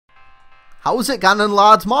How's it going,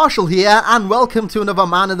 lads? Marshall here, and welcome to another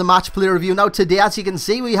Man of the Match player review. Now today, as you can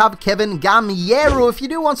see, we have MOTM Gameiro. If you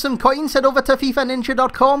do want some coins, head over to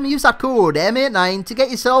FIFAninja.com, use that code M89 to get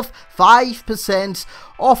yourself 5%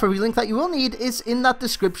 off. Every link that you will need is in that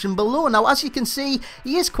description below. Now, as you can see,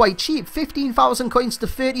 he is quite cheap. 15,000 coins to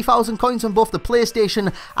 30,000 coins on both the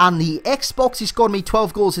PlayStation and the Xbox. He scored me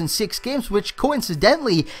 12 goals in 6 games, which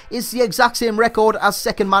coincidentally is the exact same record as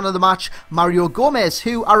second man of the match, Mario Gomez,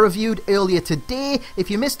 who I reviewed earlier today. If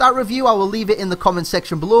you missed that review, I will leave it in the comment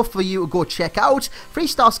section below for you to go check out.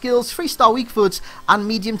 3-star skills, 3-star weak foot, and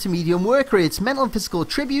medium to medium work rates. Mental and physical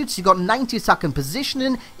attributes, you got 90 attack and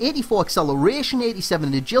positioning, 84 acceleration,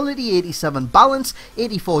 87 agility, 87 balance,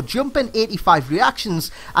 84 jumping, 85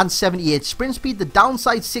 reactions, and 78 sprint speed. The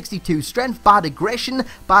downside, 62 strength, bad aggression,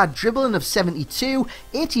 bad dribbling of 72,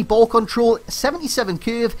 80 ball control, 77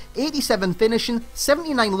 curve, 87 finishing,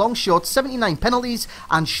 79 long shots, 79 penalties,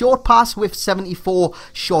 and short pass with 74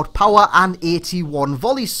 short power and 81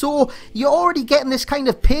 volleys. So you're already getting this kind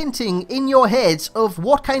of painting in your heads of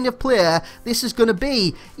what kind of player this is going to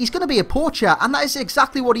be. He's going to be a poacher, and that is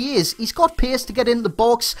exactly what he is. He's got pace to get in the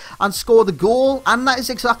box and score the goal, and that is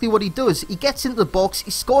exactly what he does. He gets into the box,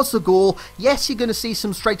 he scores the goal. Yes, you're going to see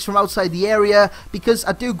some strikes from outside the area, because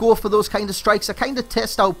I do go for those kind of strikes. I kind of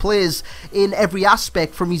test out players in every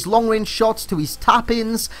aspect, from his long range shots to his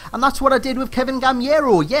tap-ins, and that's what I did with MOTM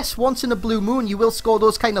Gameiro. Yes, once in a blue moon you will score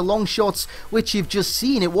those kind of long shots which you've just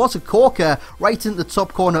seen. It was a corker right in the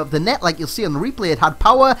top corner of the net, like you'll see on the replay. It had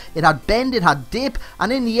power, it had bend, it had dip,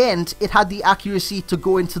 and in the end it had the accuracy to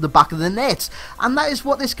go into the back of the net. And that is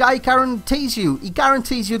what this guy guarantees you. He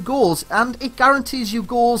guarantees you goals, and it guarantees you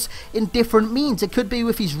goals in different means. It could be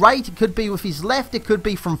with his right, it could be with his left, it could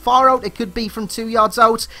be from far out, it could be from 2 yards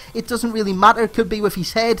out. It doesn't really matter. It could be with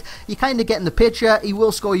his head. You kind of get in the picture. He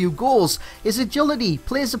will score you goals. His agility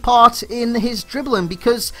plays a part in his dribbling,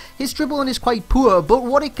 because his dribbling is quite poor, but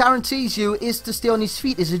what it guarantees you is to stay on his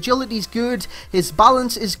feet. His agility is good, his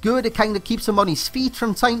balance is good. It kind of keeps him on his feet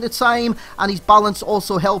from time to time, and his balance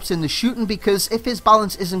also helps in the shooting, because if his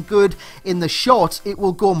balance isn't good in the shot, it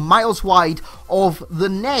will go miles wide of the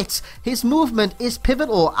net. His movement is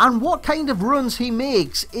pivotal, and what kind of runs he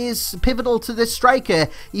makes is pivotal to this striker.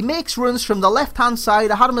 He makes runs from the left hand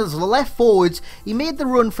side. I had him as the left forward. He made the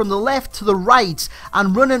run from the left to the right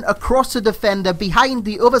and running across the defender behind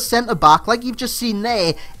the other centre back, like you've just seen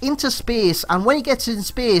there, into space. And when he gets in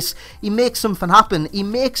space, he makes something happen. He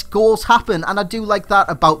makes goals happen, and I do like that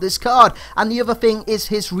about this card. And the other thing is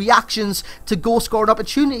his reactions to goal scoring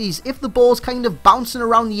opportunities. If the ball's kind of bouncing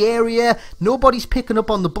around the area, nobody's picking up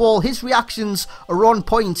on the ball, his reactions are on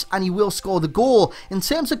point and he will score the goal. In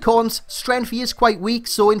terms of cons, strength, he is quite weak,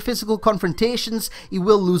 so in physical confrontations he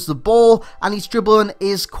will lose the ball, and his dribbling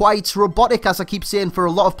is quite robotic, as I keep saying, for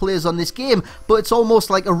a lot of players on this game. But it's almost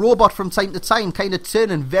like a robot from time to time, kind of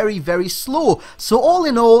turning very, very slow. So all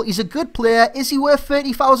in all, he's a good player. Is he worth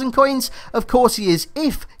 30,000 coins? Of course he is,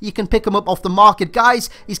 if you can pick him up off the market, guys.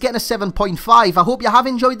 He's getting a 7.5. I hope you have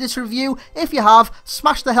enjoyed this review. If you have,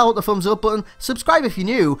 smash the hell out the thumbs up button, subscribe if you're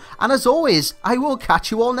new, and as always, I will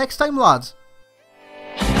catch you all next time, lads.